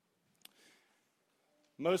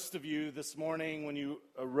Most of you this morning, when you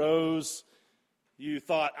arose, you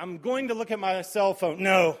thought, I'm going to look at my cell phone.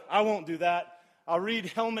 No, I won't do that. I'll read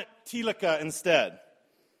Helmut Thielicke instead.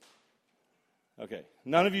 Okay,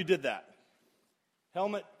 none of you did that.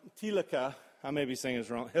 Helmut Thielicke, I may be saying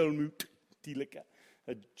this wrong, Helmut Thielicke,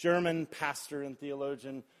 a German pastor and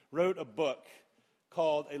theologian, wrote a book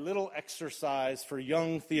called A Little Exercise for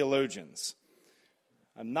Young Theologians.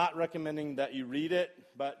 I'm not recommending that you read it,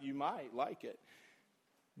 but you might like it.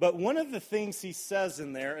 But one of the things he says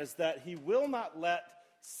in there is that he will not let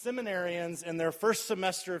seminarians in their first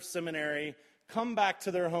semester of seminary come back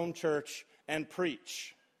to their home church and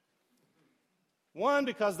preach. One,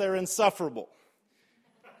 because they're insufferable.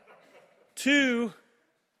 Two,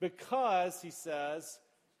 because, he says,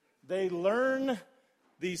 they learn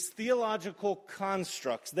these theological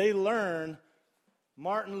constructs. They learn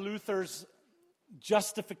Martin Luther's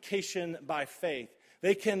justification by faith.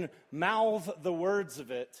 They can mouth the words of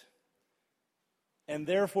it, and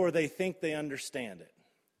therefore they think they understand it.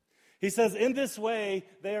 He says, in this way,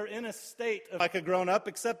 they are in a state of like a grown-up,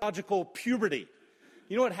 except logical puberty.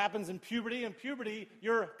 You know what happens in puberty? In puberty,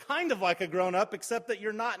 you're kind of like a grown-up, except that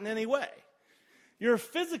you're not in any way. You're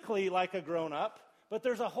physically like a grown-up, but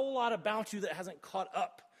there's a whole lot about you that hasn't caught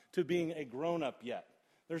up to being a grown-up yet.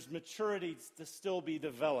 There's maturity to still be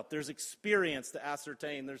developed. There's experience to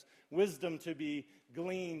ascertain. There's wisdom to be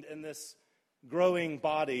gleaned in this growing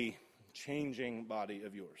body, changing body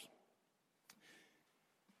of yours.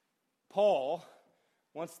 Paul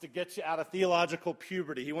wants to get you out of theological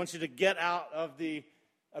puberty. He wants you to get out of the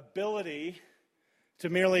ability to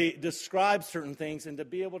merely describe certain things and to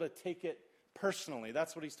be able to take it personally.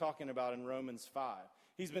 That's what he's talking about in Romans 5.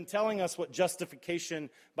 He's been telling us what justification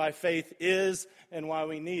by faith is and why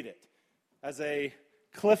we need it. As a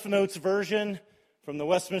Cliff Notes version from the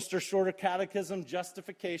Westminster Shorter Catechism,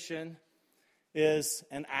 justification is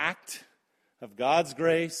an act of God's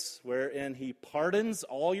grace wherein he pardons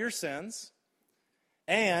all your sins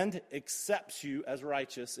and accepts you as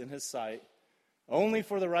righteous in his sight only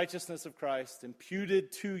for the righteousness of Christ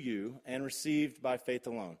imputed to you and received by faith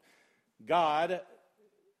alone. God,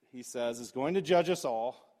 he says, is going to judge us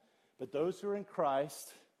all, but those who are in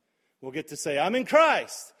Christ will get to say, I'm in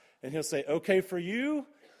Christ. And he'll say, okay, for you,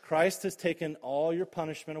 Christ has taken all your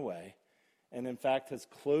punishment away and in fact has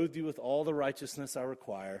clothed you with all the righteousness I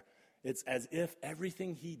require. It's as if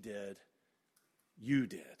everything he did, you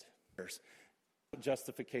did. That's what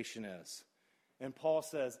justification is. And Paul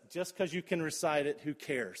says, just because you can recite it, who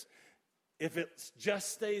cares? If it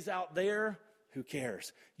just stays out there, who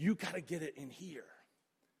cares? You got to get it in here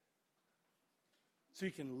so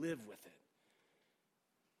you can live with it.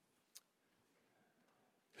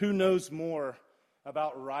 Who knows more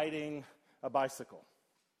about riding a bicycle?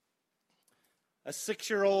 A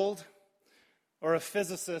 6-year-old or a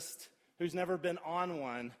physicist who's never been on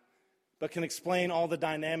one but can explain all the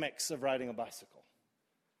dynamics of riding a bicycle?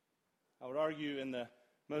 I would argue in the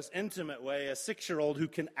most intimate way, a 6-year-old who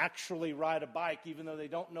can actually ride a bike, even though they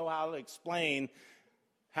don't know how to explain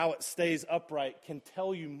how it stays upright, can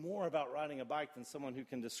tell you more about riding a bike than someone who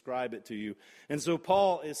can describe it to you. And so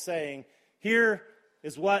Paul is saying, here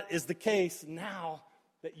is what is the case now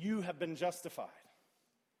that you have been justified.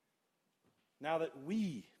 Now that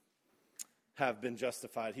we have been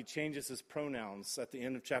justified. He changes his pronouns at the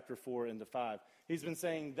end of chapter 4 into 5. He's been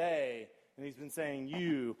saying they, and he's been saying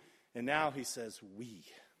you, and now he says we.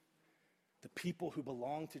 The people who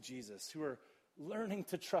belong to Jesus, who are learning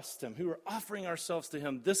to trust him, who are offering ourselves to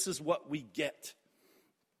him, this is what we get.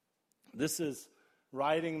 This is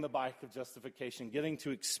riding the bike of justification, getting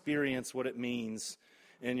to experience what it means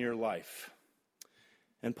in your life.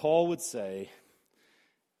 And Paul would say,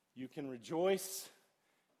 you can rejoice.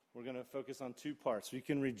 We're going to focus on two parts. You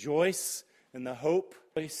can rejoice in the hope,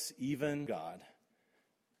 even God,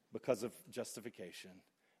 because of justification.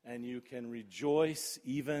 And you can rejoice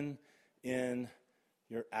even in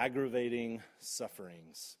your aggravating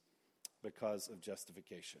sufferings because of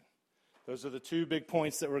justification. Those are the two big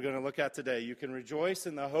points that we're going to look at today. You can rejoice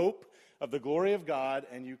in the hope of the glory of God,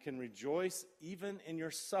 and you can rejoice even in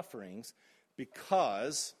your sufferings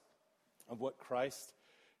because of what Christ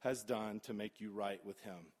has done to make you right with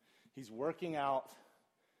him. He's working out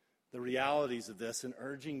the realities of this and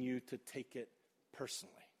urging you to take it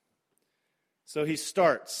personally. So he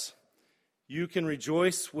starts, you can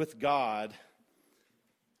rejoice with God.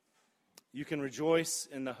 You can rejoice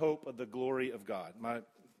in the hope of the glory of God. My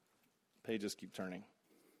pages keep turning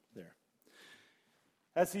there.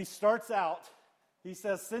 As he starts out, he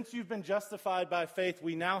says, since you've been justified by faith,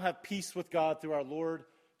 we now have peace with God through our Lord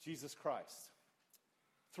Jesus Christ.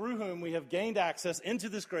 through whom we have gained access into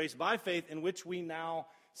this grace by faith in which we now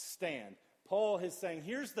stand. Paul is saying,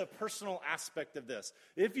 here's the personal aspect of this.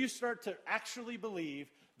 If you start to actually believe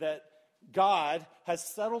that God has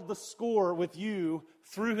settled the score with you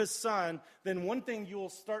through his Son, then one thing you will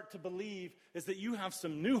start to believe is that you have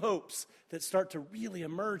some new hopes that start to really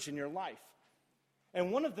emerge in your life.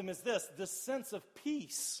 And one of them is this sense of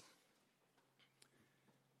peace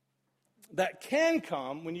that can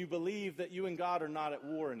come when you believe that you and God are not at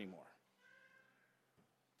war anymore.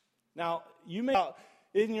 Now, you may,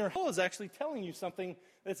 in your soul is actually telling you something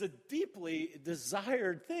that's a deeply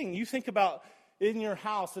desired thing. You think about in your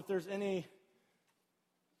house if there's any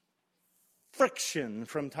friction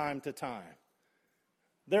from time to time.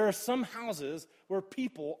 There are some houses where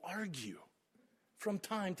people argue from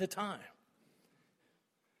time to time.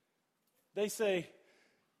 They say,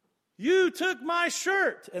 "You took my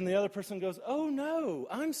shirt." And the other person goes, "Oh no,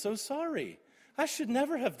 I'm so sorry. I should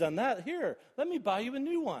never have done that. Here, let me buy you a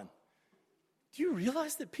new one." Do you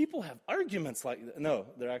realize that people have arguments like that? No,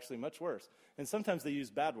 they're actually much worse. And sometimes they use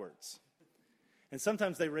bad words. And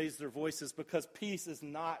sometimes they raise their voices because peace is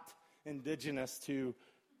not indigenous to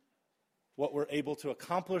what we're able to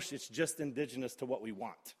accomplish. It's just indigenous to what we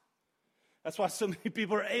want. That's why so many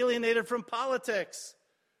people are alienated from politics.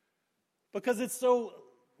 Because it's so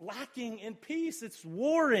lacking in peace. It's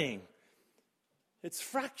warring. It's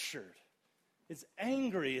fractured. It's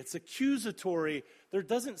angry. It's accusatory. There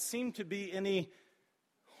doesn't seem to be any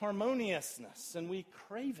harmoniousness, and we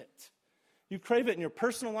crave it. You crave it in your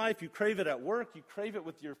personal life. You crave it at work. You crave it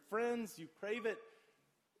with your friends. You crave it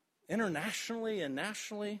internationally and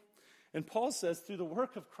nationally. And Paul says, through the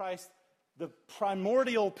work of Christ, the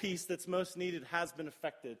primordial peace that's most needed has been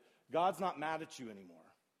effected. God's not mad at you anymore.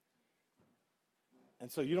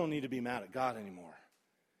 And so you don't need to be mad at God anymore.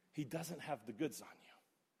 He doesn't have the goods on you.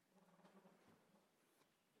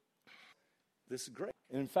 This is great.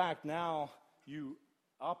 In fact, now you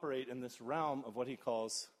operate in this realm of what he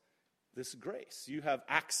calls this grace. You have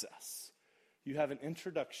access. You have an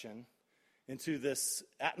introduction into this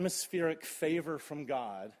atmospheric favor from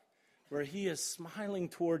God where he is smiling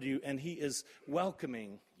toward you and he is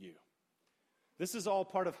welcoming you. This is all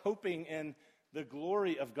part of hoping in the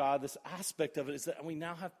glory of God. This aspect of it is that we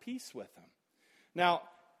now have peace with him. Now,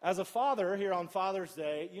 as a father here on Father's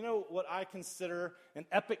Day, you know what I consider an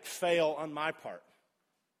epic fail on my part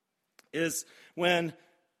is when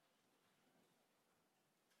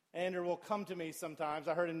Andrew will come to me sometimes.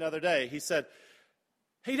 I heard him the other day. He said,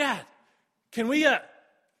 "Hey, Dad, can we,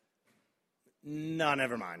 no,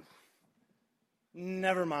 never mind.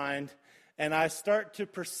 Never mind." And I start to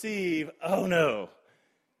perceive, oh no.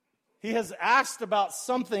 He has asked about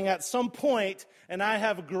something at some point, and I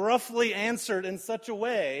have gruffly answered in such a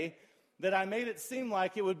way that I made it seem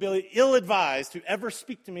like it would be ill-advised to ever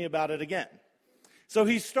speak to me about it again. So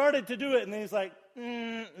he started to do it, and then he's like,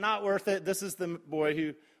 not worth it. This is the boy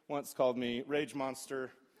who once called me Rage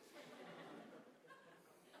Monster.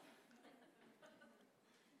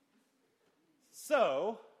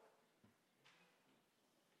 So,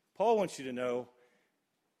 Paul wants you to know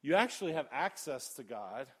you actually have access to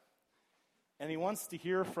God, and he wants to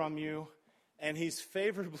hear from you, and he's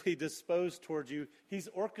favorably disposed toward you. He's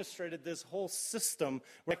orchestrated this whole system,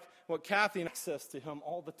 like what Kathy access to him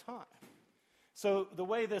all the time. So the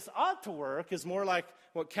way this ought to work is more like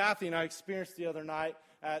what Kathy and I experienced the other night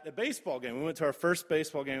at a baseball game. We went to our first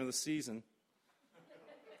baseball game of the season.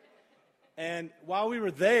 And while we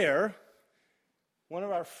were there, one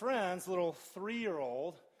of our friends, little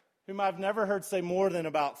 3-year-old, whom I've never heard say more than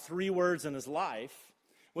about 3 words in his life,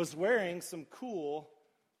 was wearing some cool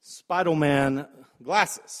Spider-Man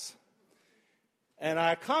glasses. And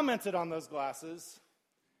I commented on those glasses,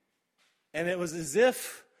 and it was as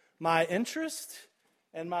if my interest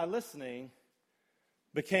and my listening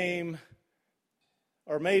became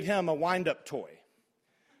or made him a wind-up toy.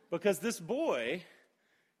 Because this boy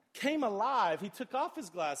came alive. He took off his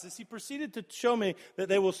glasses. He proceeded to show me that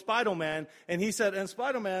they were Spider-Man, and he said, and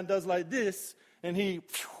Spider-Man does like this, and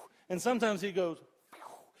sometimes he goes,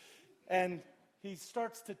 and he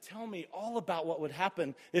starts to tell me all about what would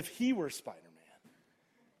happen if he were Spider-Man.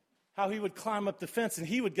 How he would climb up the fence, and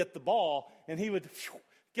he would get the ball, and he would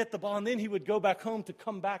get the ball, and then he would go back home to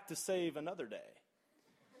come back to save another day.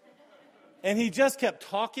 And he just kept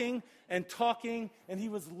talking, and he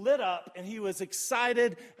was lit up, and he was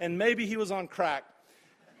excited, and maybe he was on crack.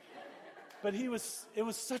 But it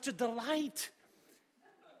was such a delight.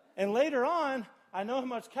 And later on, I know how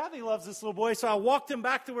much Kathy loves this little boy, so I walked him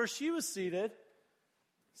back to where she was seated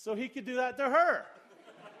so he could do that to her.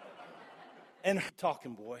 And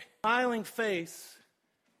talking boy, smiling face,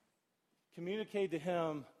 communicate to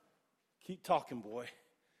him, keep talking, boy.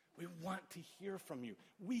 We want to hear from you.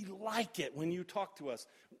 We like it when you talk to us.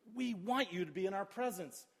 We want you to be in our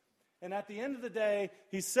presence. And at the end of the day,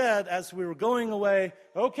 he said, as we were going away,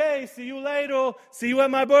 okay, see you later. See you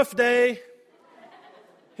at my birthday.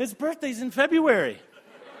 His birthday's in February.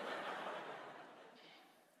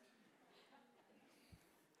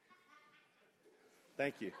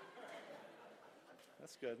 Thank you.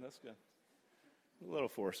 That's good. That's good. A little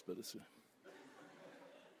forced, but it's good.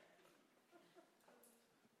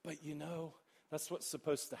 But you know, that's what's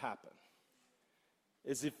supposed to happen.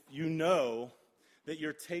 Is if you know that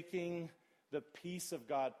you're taking the peace of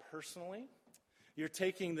God personally, you're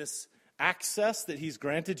taking this access that he's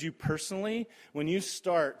granted you personally, when you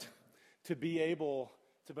start to be able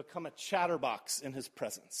to become a chatterbox in his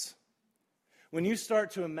presence. When you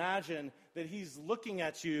start to imagine that he's looking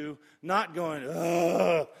at you, not going,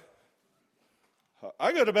 ugh,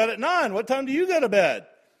 I go to bed at 9. What time do you go to bed?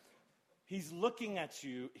 He's looking at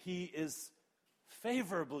you. He is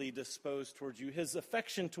favorably disposed towards you. His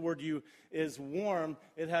affection toward you is warm.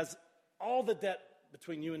 It has all the debt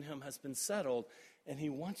between you and him has been settled. And he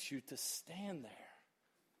wants you to stand there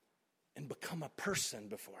and become a person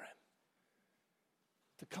before him.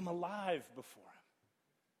 To come alive before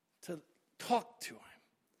him. To talk to him.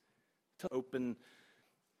 To open.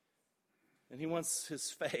 And he wants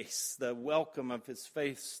his face, the welcome of his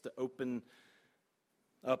face, to open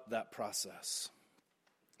up that process.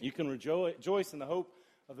 You can rejoice in the hope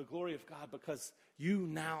of the glory of God because you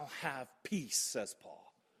now have peace, says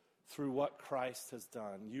Paul, through what Christ has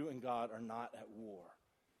done. You and God are not at war,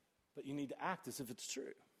 but you need to act as if it's true.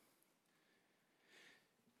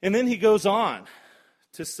 And then he goes on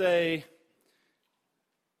to say,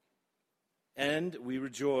 and we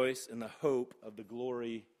rejoice in the hope of the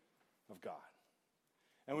glory of God.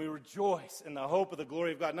 And we rejoice in the hope of the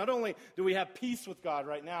glory of God. Not only do we have peace with God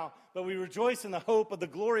right now, but we rejoice in the hope of the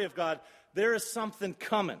glory of God. There is something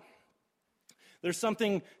coming. There's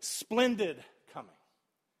something splendid coming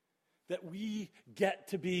that we get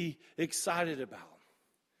to be excited about.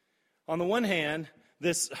 On the one hand,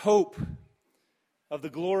 this hope of the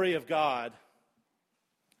glory of God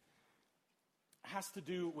has to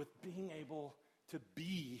do with being able to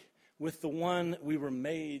be with the one we were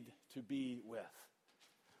made to be with.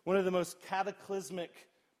 One of the most cataclysmic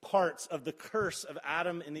parts of the curse of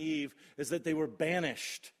Adam and Eve is that they were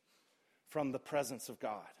banished from the presence of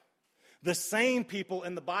God. The same people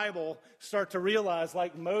in the Bible start to realize,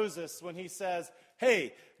 like Moses, when he says,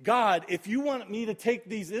 hey, God, if you want me to take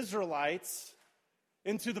these Israelites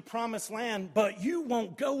into the promised land, but you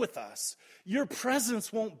won't go with us, your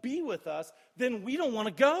presence won't be with us, then we don't want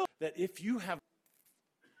to go. That if you have,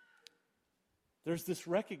 there's this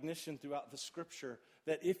recognition throughout the scripture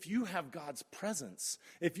that if you have God's presence,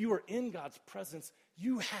 if you are in God's presence,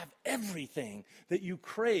 you have everything that you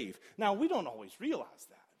crave. Now, we don't always realize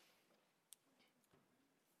that.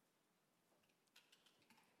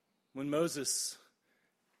 When Moses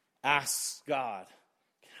asks God,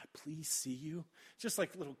 can I please see you? Just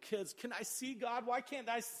like little kids, can I see God? Why can't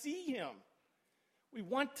I see him? We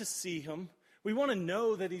want to see him. We want to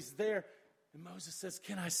know that he's there. And Moses says,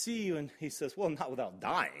 can I see you? And he says, well, not without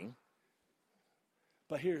dying.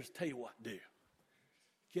 But tell you what, do.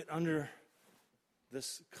 Get under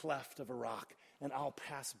this cleft of a rock, and I'll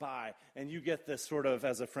pass by. And you get this sort of,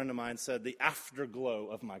 as a friend of mine said, the afterglow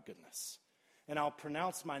of my goodness. And I'll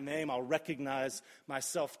pronounce my name. I'll recognize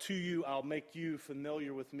myself to you. I'll make you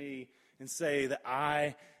familiar with me and say that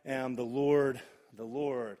I am the Lord, the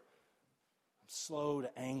Lord. I'm slow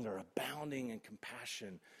to anger, abounding in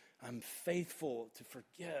compassion. I'm faithful to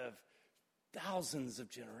forgive thousands of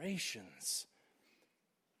generations.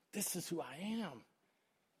 This is who I am.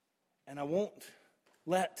 And I won't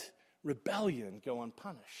let rebellion go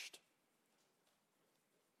unpunished.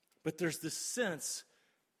 But there's this sense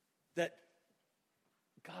that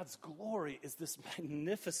God's glory is this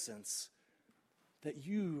magnificence that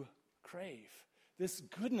you crave. This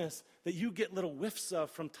goodness that you get little whiffs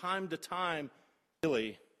of from time to time.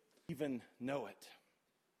 Really even know it.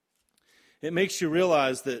 It makes you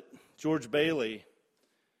realize that George Bailey,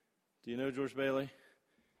 do you know George Bailey?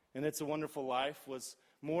 And It's a Wonderful Life was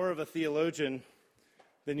more of a theologian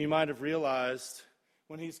than you might have realized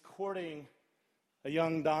when he's courting a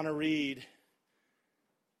young Donna Reed.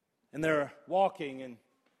 And they're walking, and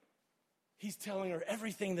he's telling her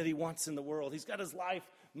everything that he wants in the world. He's got his life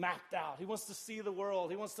mapped out. He wants to see the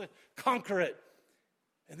world. He wants to conquer it.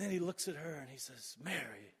 And then he looks at her and he says,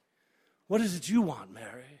 Mary, what is it you want,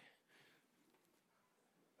 Mary?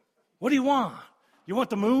 What do you want? You want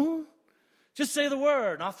the moon? Just say the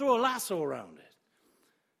word, and I'll throw a lasso around it.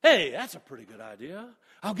 Hey, that's a pretty good idea.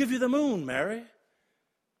 I'll give you the moon, Mary.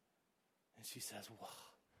 And she says, well,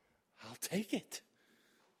 I'll take it.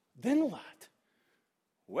 Then what?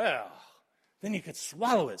 Well, then you could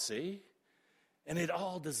swallow it, see? And it'd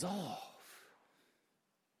all dissolve.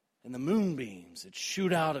 And the moonbeams would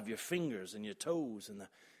shoot out of your fingers and your toes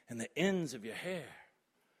and the ends of your hair.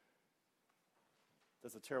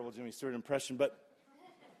 That's a terrible Jimmy Stewart impression, but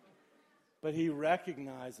he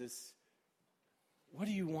recognizes, what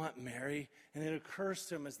do you want, Mary? And it occurs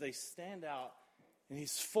to him as they stand out, and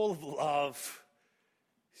he's full of love,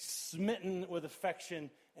 smitten with affection,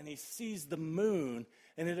 and he sees the moon,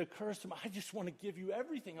 and it occurs to him, I just want to give you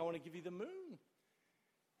everything. I want to give you the moon.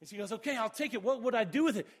 And she goes, okay, I'll take it. What would I do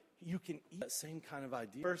with it? You can eat that same kind of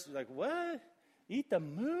idea. First, you're like, what? Eat the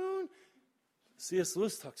moon? C.S.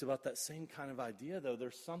 Lewis talks about that same kind of idea, though.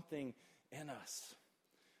 There's something in us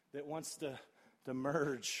that wants to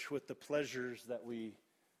merge with the pleasures that we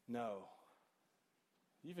know.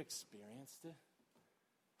 You've experienced it.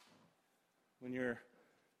 When your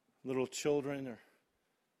little children are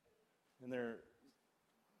in their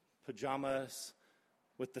pajamas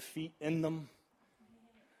with the feet in them,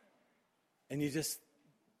 and you just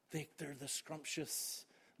think they're the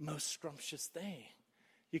most scrumptious thing.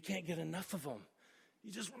 You can't get enough of them.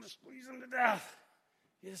 You just want to squeeze them to death.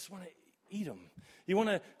 You just want to eat them. You want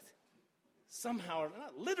to somehow,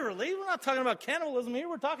 not literally, we're not talking about cannibalism here.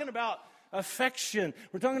 We're talking about affection.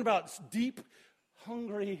 We're talking about deep,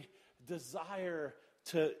 hungry desire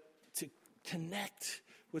to connect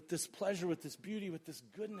with this pleasure, with this beauty, with this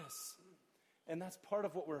goodness. And that's part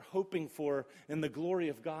of what we're hoping for in the glory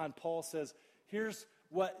of God. Paul says, here's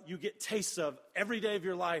what you get tastes of every day of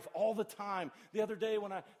your life, all the time. The other day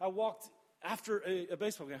when I walked after a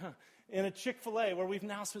baseball game, in a Chick-fil-A where we've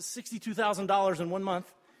now spent $62,000 in 1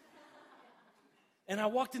 month. And I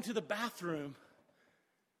walked into the bathroom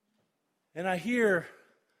and I hear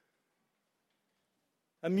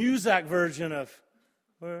a Muzak version of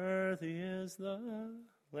Worthy is the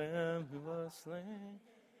Lamb who was slain.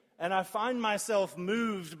 And I find myself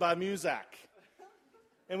moved by Muzak.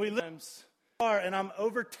 And we live and I'm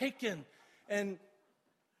overtaken. And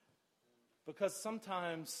because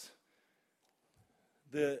sometimes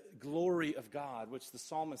the glory of God, which the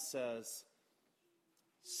psalmist says,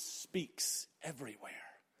 speaks everywhere.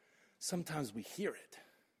 Sometimes we hear it.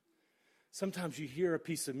 Sometimes you hear a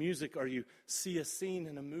piece of music, or you see a scene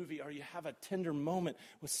in a movie, or you have a tender moment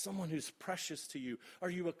with someone who's precious to you,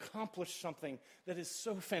 or you accomplish something that is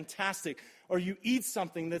so fantastic, or you eat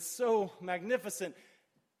something that's so magnificent,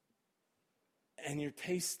 and you're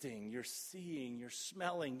tasting, you're seeing, you're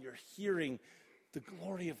smelling, you're hearing the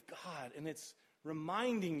glory of God, and it's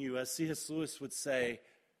reminding you, as C.S. Lewis would say,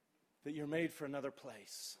 that you're made for another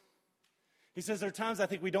place. He says there are times I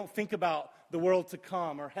think we don't think about the world to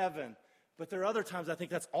come or heaven, but there are other times I think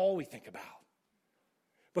that's all we think about.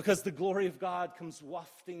 Because the glory of God comes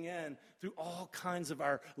wafting in through all kinds of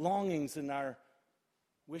our longings and our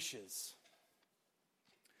wishes.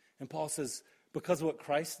 And Paul says, because of what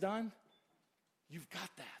Christ's done, you've got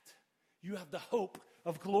that. You have the hope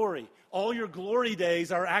of glory. All your glory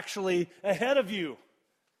days are actually ahead of you.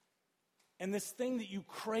 And this thing that you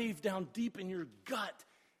crave down deep in your gut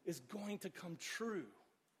is going to come true.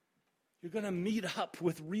 You're going to meet up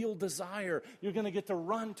with real desire. You're going to get to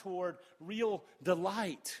run toward real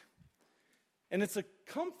delight. And it's a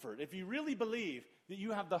comfort if you really believe that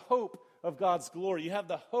you have the hope of God's glory. You have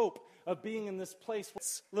the hope of being in this place,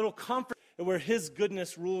 little comfort where His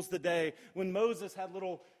goodness rules the day. When Moses had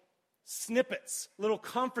little snippets, little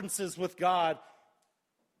conferences with God,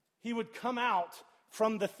 he would come out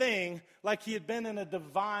from the thing like he had been in a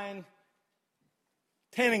divine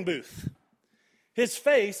tanning booth. His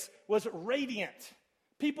face was radiant.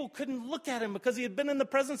 People couldn't look at him because he had been in the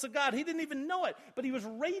presence of God. He didn't even know it, but he was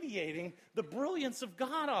radiating the brilliance of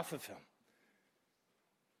God off of him.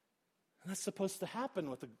 And that's supposed to happen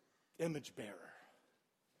with the image bearer.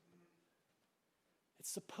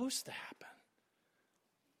 It's supposed to happen.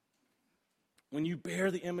 When you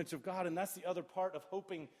bear the image of God, and that's the other part of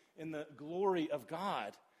hoping in the glory of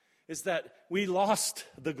God, is that we lost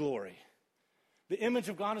the glory. The image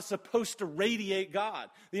of God is supposed to radiate God.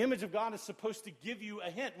 The image of God is supposed to give you a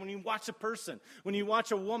hint. When you watch a person, when you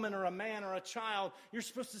watch a woman or a man or a child, you're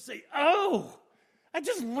supposed to say, oh, I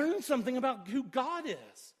just learned something about who God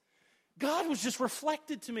is. God was just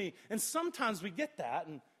reflected to me. And sometimes we get that,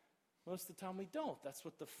 and most of the time we don't. That's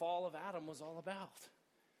what the fall of Adam was all about.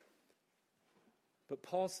 But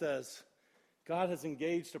Paul says, God has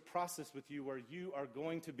engaged a process with you where you are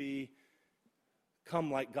going to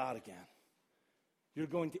become like God again. You're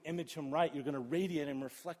going to image Him right. You're going to radiate Him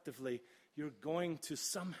reflectively. you're going to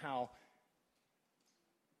somehow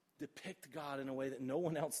depict God in a way that no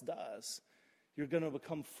one else does. You're going to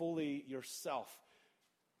become fully yourself.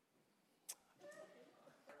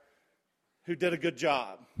 Who did a good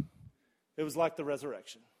job. It was like the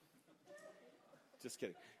resurrection. Just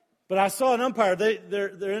kidding. But I saw an umpire.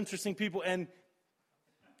 They're interesting people, and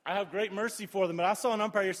I have great mercy for them. But I saw an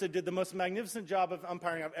umpire who said did the most magnificent job of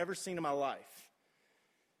umpiring I've ever seen in my life.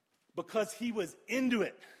 Because he was into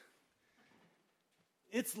it.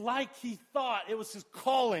 It's like he thought it was his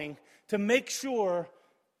calling to make sure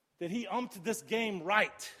that he umped this game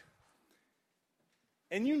right.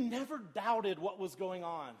 And you never doubted what was going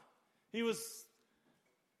on. It'd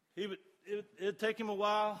take him a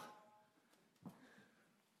while.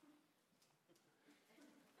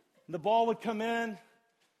 The ball would come in.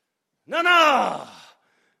 No.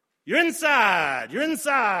 You're inside.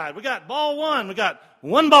 We got ball one. We got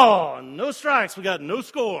one ball, no strikes. We got no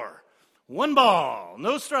score. One ball,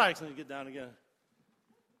 no strikes. And you get down again.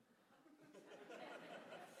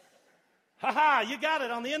 Ha, you got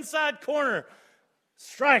it on the inside corner.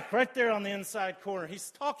 Strike right there on the inside corner. He's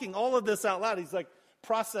talking all of this out loud. He's like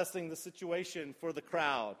processing the situation for the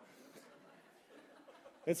crowd.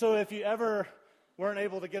 And so if you ever weren't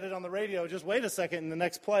able to get it on the radio, just wait a second. In the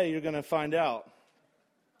next play, you're going to find out.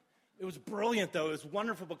 It was brilliant, though. It was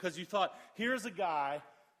wonderful because you thought, here's a guy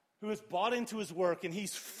who has bought into his work, and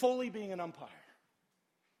he's fully being an umpire.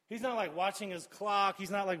 He's not like watching his clock.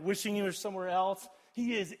 He's not like wishing he was somewhere else.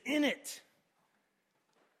 He is in it.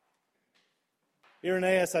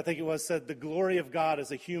 Irenaeus, I think it was, said, the glory of God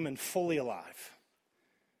is a human fully alive.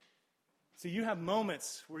 So you have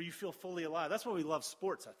moments where you feel fully alive. That's why we love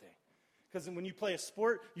sports, I think. Because when you play a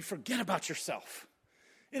sport, you forget about yourself.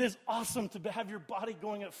 It is awesome to have your body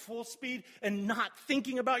going at full speed and not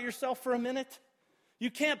thinking about yourself for a minute. You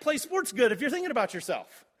can't play sports good if you're thinking about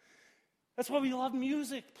yourself. That's why we love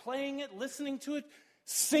music, playing it, listening to it,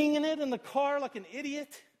 singing it in the car like an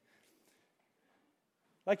idiot.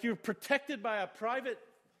 Like you're protected by a private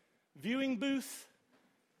viewing booth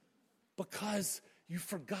because you've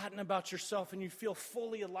forgotten about yourself and you feel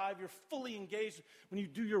fully alive. You're fully engaged when you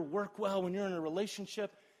do your work well, when you're in a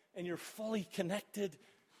relationship and you're fully connected.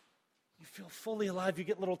 You feel fully alive. You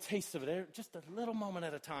get little tastes of it, just a little moment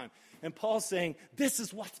at a time. And Paul's saying, this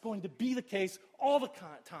is what's going to be the case all the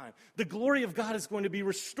time. The glory of God is going to be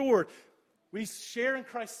restored. We share in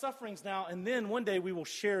Christ's sufferings now, and then one day we will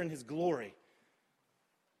share in his glory.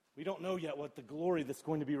 We don't know yet what the glory that's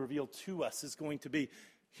going to be revealed to us is going to be.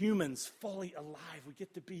 Humans fully alive. We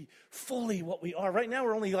get to be fully what we are. Right now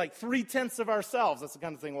we're only like 3/10 of ourselves. That's the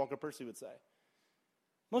kind of thing Walker Percy would say.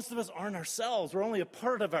 Most of us aren't ourselves. We're only a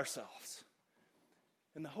part of ourselves.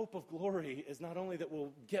 And the hope of glory is not only that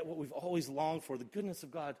we'll get what we've always longed for, the goodness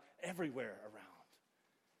of God everywhere around,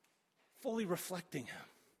 fully reflecting him,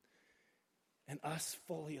 and us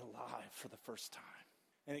fully alive for the first time.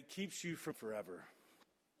 And it keeps you from forever.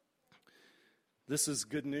 This is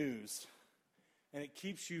good news. And it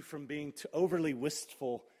keeps you from being too overly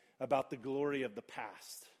wistful about the glory of the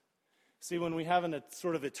past. See, when we have a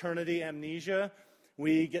sort of eternity amnesia,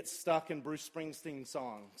 we get stuck in Bruce Springsteen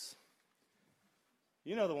songs.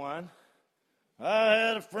 You know the one. I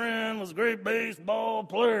had a friend who was a great baseball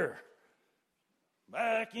player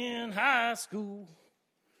back in high school.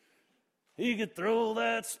 He could throw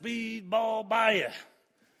that speedball by you,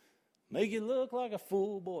 make you look like a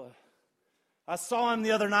fool, boy. I saw him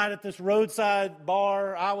the other night at this roadside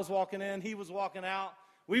bar. I was walking in, he was walking out.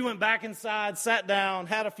 We went back inside, sat down,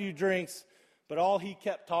 had a few drinks, but all he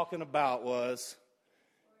kept talking about was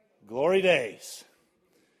glory days.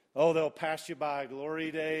 Oh, they'll pass you by,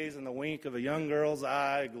 glory days in the wink of a young girl's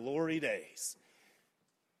eye, glory days.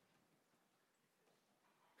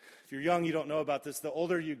 If you're young, you don't know about this. The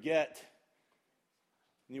older you get,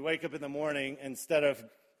 and you wake up in the morning, instead of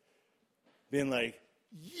being like,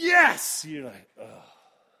 yes, you're like, oh.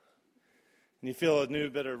 And you feel a new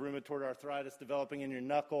bit of rheumatoid arthritis developing in your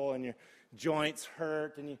knuckle, and your joints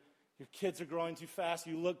hurt, and your kids are growing too fast.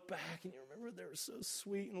 You look back, and you remember they were so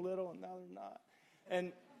sweet and little, and now they're not.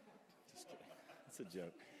 And just kidding. That's a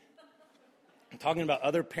joke. I'm talking about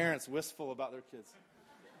other parents wistful about their kids.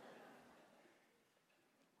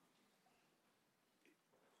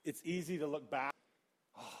 It's easy to look back,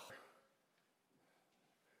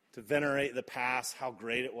 to venerate the past, how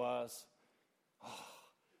great it was.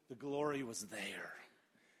 The glory was there.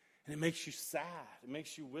 And it makes you sad. It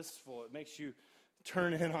makes you wistful. It makes you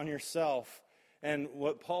turn in on yourself. And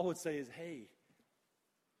what Paul would say is, hey,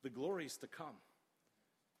 the glory is to come.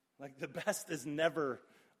 Like the best has never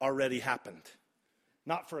already happened.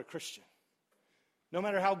 Not for a Christian. No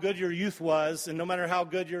matter how good your youth was, and no matter how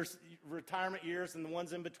good your retirement years and the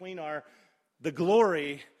ones in between are, the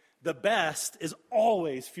glory, the best, is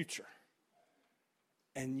always future.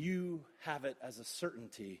 And you have it as a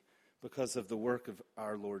certainty because of the work of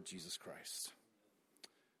our Lord Jesus Christ.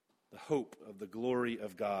 The hope of the glory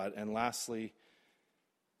of God. And lastly,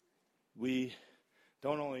 we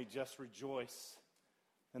don't only just rejoice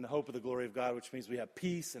in the hope of the glory of God, which means we have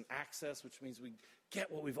peace and access, which means we get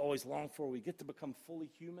what we've always longed for. We get to become fully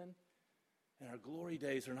human. And our glory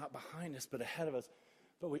days are not behind us, but ahead of us.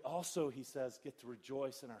 But we also, he says, get to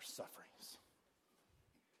rejoice in our sufferings.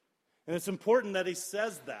 And it's important that he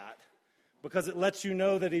says that because it lets you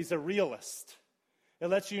know that he's a realist. It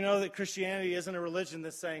lets you know that Christianity isn't a religion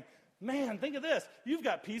that's saying, man, think of this. You've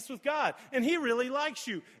got peace with God, and he really likes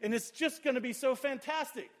you, and it's just going to be so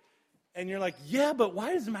fantastic. And you're like, yeah, but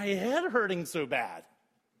why is my head hurting so bad?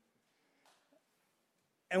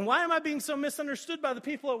 And why am I being so misunderstood by the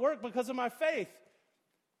people at work because of my faith?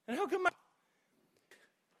 And how come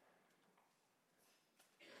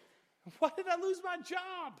why did I lose my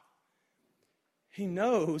job? He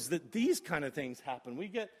knows that these kind of things happen. We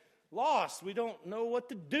get lost. We don't know what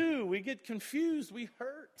to do. We get confused. We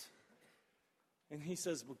hurt. And he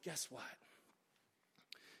says, well, guess what?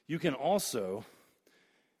 You can also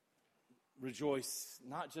rejoice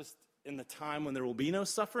not just in the time when there will be no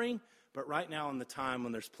suffering, but right now in the time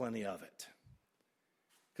when there's plenty of it.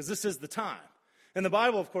 Because this is the time. And the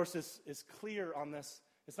Bible, of course, is clear on this.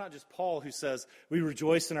 It's not just Paul who says we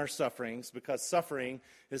rejoice in our sufferings, because suffering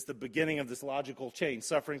is the beginning of this logical chain.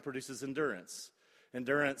 Suffering produces endurance.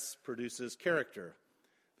 Endurance produces character.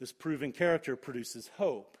 This proven character produces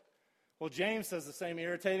hope. Well, James says the same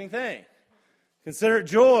irritating thing. Consider it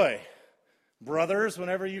joy, brothers,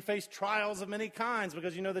 whenever you face trials of many kinds,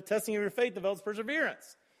 because you know the testing of your faith develops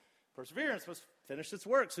perseverance. Perseverance must finish its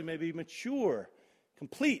work so you may be mature,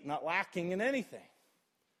 complete, not lacking in anything.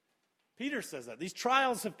 Peter says that. These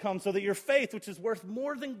trials have come so that your faith, which is worth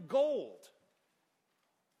more than gold,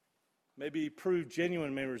 may be proved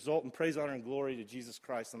genuine, may result in praise, honor, and glory to Jesus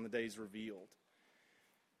Christ on the days revealed.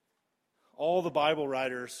 All the Bible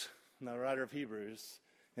writers, and the writer of Hebrews,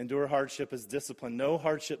 endure hardship as discipline. No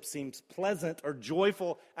hardship seems pleasant or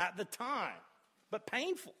joyful at the time, but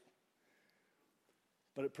painful.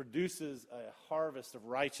 But it produces a harvest of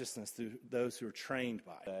righteousness through those who are trained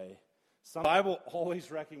by it. The Bible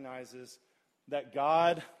always recognizes that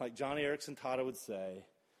God, like Johnny Erickson Tada would say,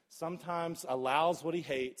 sometimes allows what he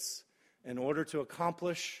hates in order to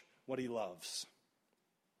accomplish what he loves.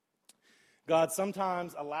 God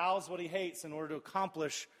sometimes allows what he hates in order to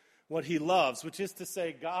accomplish what he loves, which is to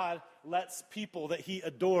say, God lets people that he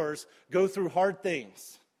adores go through hard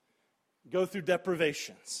things, go through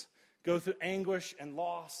deprivations, go through anguish and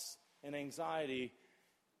loss and anxiety,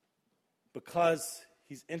 because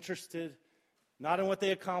he's interested not in what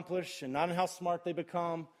they accomplish and not in how smart they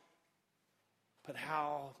become, but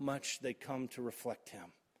how much they come to reflect him.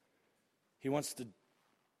 He wants to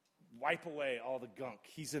wipe away all the gunk.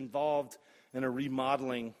 He's involved in a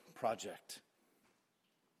remodeling project.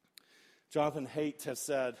 Jonathan Haidt has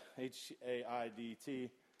said, H-A-I-D-T,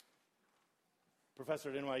 professor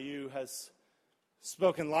at NYU, has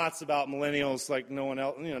spoken lots about millennials like no one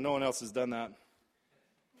else has done that.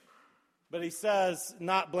 But he says,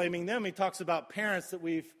 not blaming them, he talks about parents that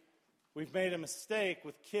we've made a mistake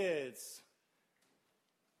with kids.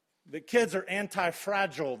 The kids are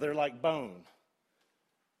anti-fragile. They're like bone.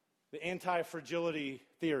 The anti-fragility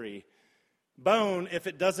theory. Bone, if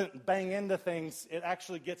it doesn't bang into things, it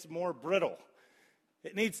actually gets more brittle.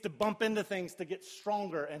 It needs to bump into things to get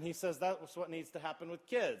stronger. And he says that's what needs to happen with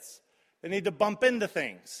kids. They need to bump into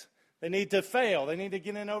things. They need to fail. They need to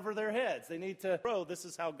get in over their heads. They need to grow. This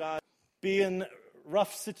is how God be in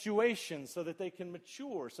rough situations so that they can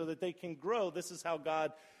mature, so that they can grow. This is how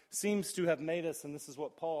God seems to have made us, and this is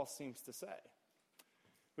what Paul seems to say.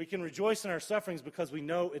 We can rejoice in our sufferings because we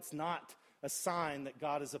know it's not a sign that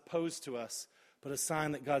God is opposed to us, but a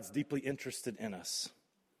sign that God's deeply interested in us.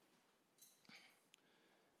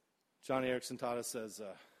 Johnny Erickson Tada says,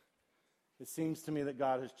 it seems to me that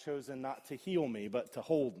God has chosen not to heal me, but to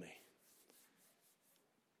hold me.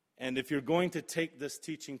 And if you're going to take this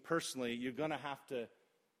teaching personally, you're going to have to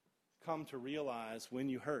come to realize when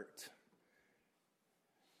you hurt.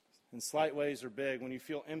 In slight ways or big, when you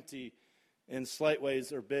feel empty, in slight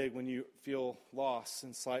ways or big, when you feel lost,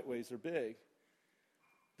 in slight ways or big.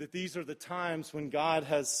 That these are the times when God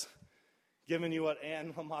has given you what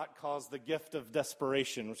Anne Lamott calls the gift of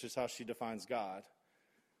desperation, which is how she defines God.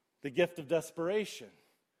 The gift of desperation.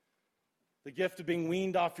 The gift of being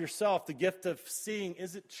weaned off yourself. The gift of seeing,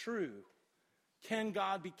 is it true? Can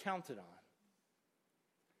God be counted on?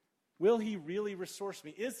 Will he really resource me?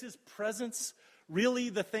 Is his presence really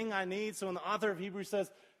the thing I need? So when the author of Hebrews says,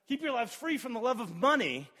 keep your lives free from the love of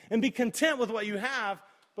money and be content with what you have,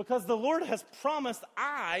 because the Lord has promised,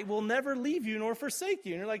 I will never leave you nor forsake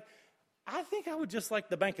you. And you're like, I think I would just like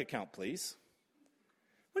the bank account, please.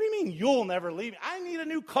 What do you mean you'll never leave me? I need a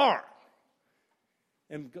new car.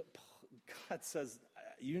 And God says,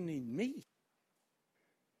 you need me.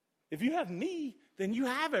 If you have me, then you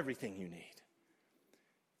have everything you need.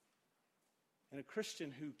 And a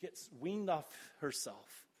Christian who gets weaned off himself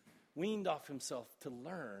to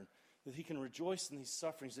learn that he can rejoice in these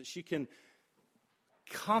sufferings, that she can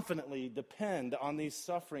confidently depend on these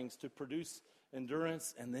sufferings to produce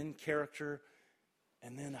endurance and then character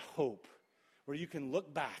and then hope, where you can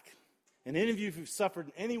look back. And any of you who've suffered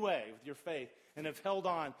in any way with your faith and have held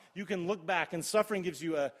on, you can look back, and suffering gives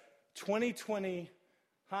you a 20/20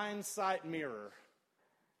 hindsight mirror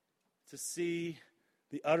to see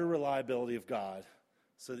the utter reliability of God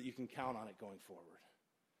so that you can count on it going forward.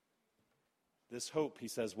 This hope, he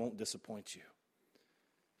says, won't disappoint you.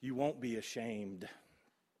 You won't be ashamed.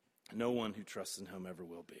 No one who trusts in him ever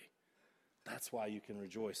will be. That's why you can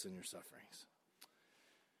rejoice in your sufferings.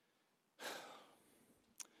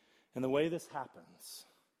 And the way this happens,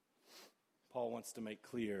 Paul wants to make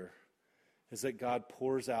clear, is that God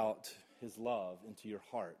pours out his love into your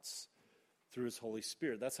hearts through his Holy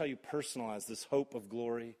Spirit. That's how you personalize this hope of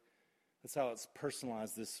glory. That's how it's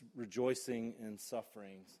personalized, this rejoicing in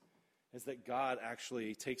sufferings, is that God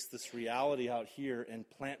actually takes this reality out here and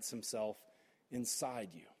plants himself inside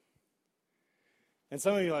you. And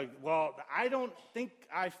some of you are like, well, I don't think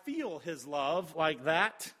I feel his love like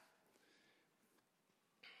that.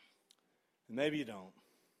 And maybe you don't.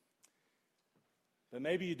 But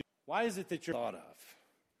maybe you do. Why is it that you're thought of?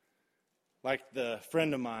 Like the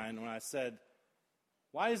friend of mine, when I said,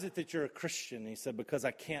 why is it that you're a Christian? He said, because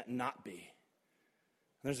I can't not be.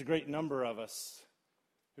 And there's a great number of us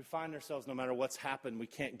who find ourselves, no matter what's happened, we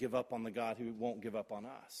can't give up on the God who won't give up on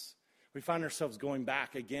us. We find ourselves going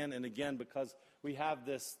back again and again because we have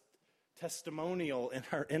this testimonial in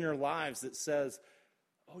our inner lives that says,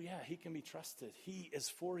 oh yeah, he can be trusted. He is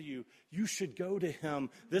for you. You should go to him.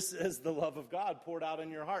 This is the love of God poured out in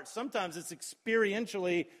your heart. Sometimes it's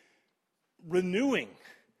experientially renewing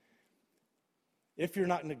if you're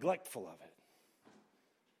not neglectful of it.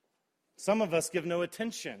 Some of us give no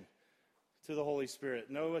attention to the Holy Spirit,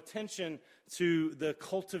 no attention to the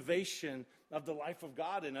cultivation of the life of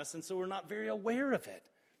God in us, and so we're not very aware of it.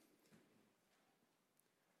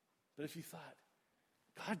 But if you thought,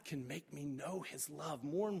 God can make me know his love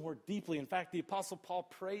more and more deeply. In fact, the Apostle Paul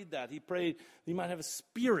prayed that. He prayed that you might have a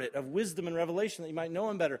spirit of wisdom and revelation, that you might know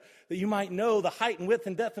him better, that you might know the height and width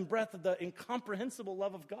and depth and breadth of the incomprehensible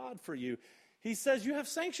love of God for you. He says you have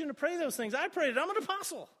sanction to pray those things. I prayed it. I'm an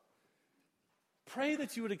apostle. Pray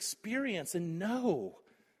that you would experience and know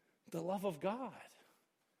the love of God,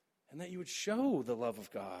 and that you would show the love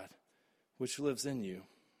of God which lives in you.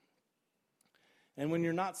 And when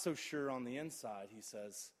you're not so sure on the inside, he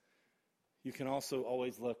says, you can also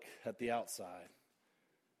always look at the outside.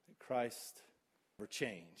 Christ never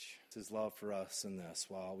changed his love for us in this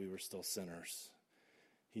while we were still sinners.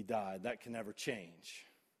 He died. That can never change.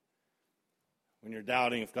 When you're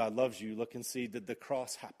doubting if God loves you, look and see, did the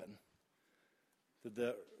cross happen? Did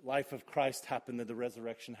the life of Christ happen? Did the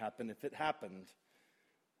resurrection happen? If it happened,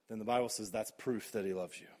 then the Bible says that's proof that he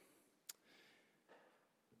loves you.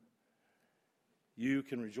 You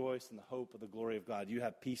can rejoice in the hope of the glory of God. You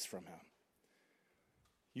have peace from him.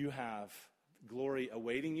 You have glory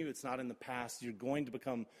awaiting you. It's not in the past. You're going to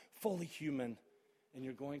become fully human, and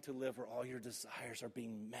you're going to live where all your desires are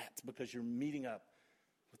being met because you're meeting up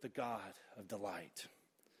with the God of delight.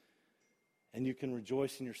 And you can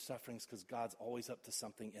rejoice in your sufferings because God's always up to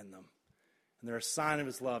something in them. And they're a sign of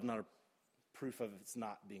his love, not a proof of it's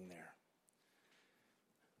not being there.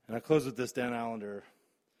 And I close with this. Dan Allender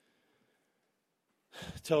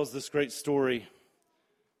tells this great story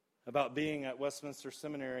about being at Westminster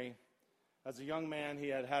Seminary. As a young man, he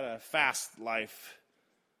had had a fast life,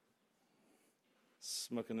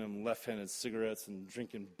 smoking them left-handed cigarettes and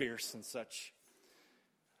drinking beers and such.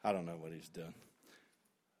 I don't know what he's done.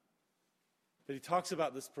 But he talks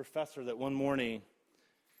about this professor that one morning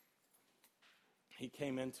he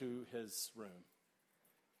came into his room.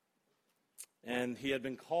 And he had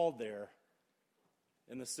been called there.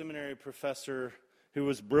 And the seminary professor, who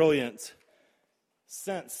was brilliant,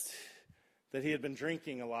 sensed that he had been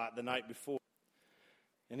drinking a lot the night before.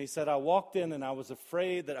 And he said, I walked in and I was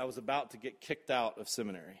afraid that I was about to get kicked out of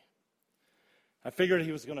seminary. I figured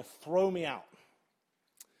he was going to throw me out.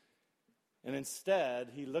 And instead,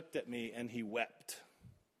 he looked at me and he wept.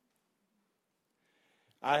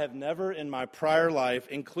 I have never in my prior life,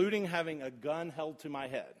 including having a gun held to my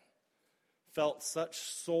head, felt such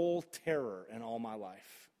soul terror in all my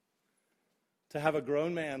life. To have a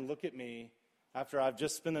grown man look at me after I've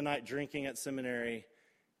just spent a night drinking at seminary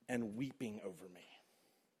and weeping over me.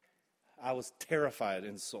 I was terrified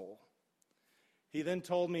in soul. He then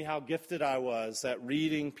told me how gifted I was at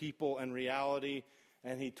reading people and reality,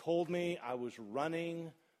 and he told me I was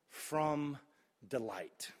running from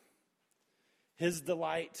delight. His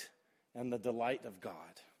delight and the delight of God.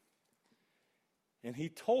 And he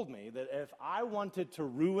told me that if I wanted to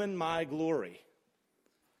ruin my glory,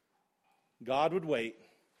 God would wait,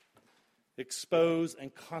 expose,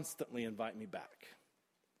 and constantly invite me back.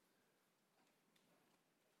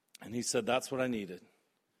 And he said that's what I needed.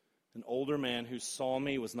 An older man who saw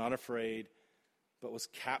me, was not afraid, but was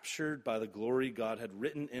captured by the glory God had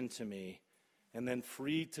written into me, and then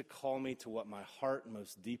free to call me to what my heart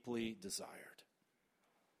most deeply desired.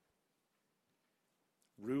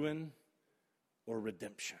 Ruin or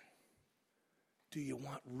redemption? Do you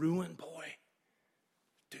want ruin, boy?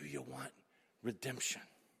 Do you want redemption?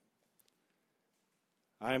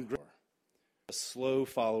 I am a slow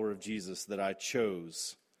follower of Jesus that I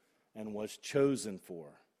chose and was chosen for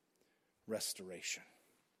restoration.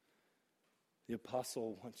 The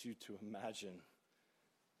apostle wants you to imagine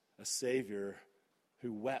a Savior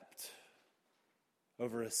who wept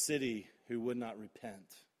over a city who would not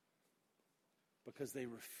repent because they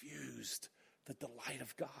refused the delight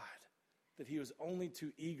of God that he was only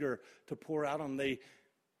too eager to pour out on. They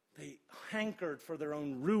hankered for their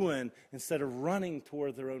own ruin instead of running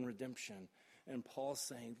toward their own redemption. And Paul's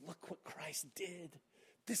saying, look what Christ did.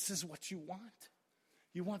 This is what you want.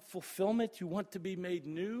 You want fulfillment. You want to be made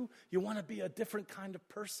new. You want to be a different kind of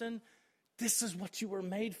person. This is what you were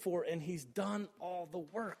made for, and he's done all the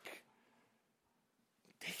work.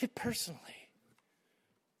 Take it personally.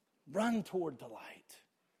 Run toward delight.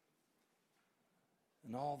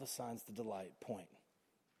 And all the signs to delight point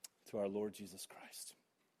to our Lord Jesus Christ.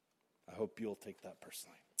 I hope you'll take that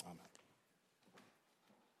personally. Amen.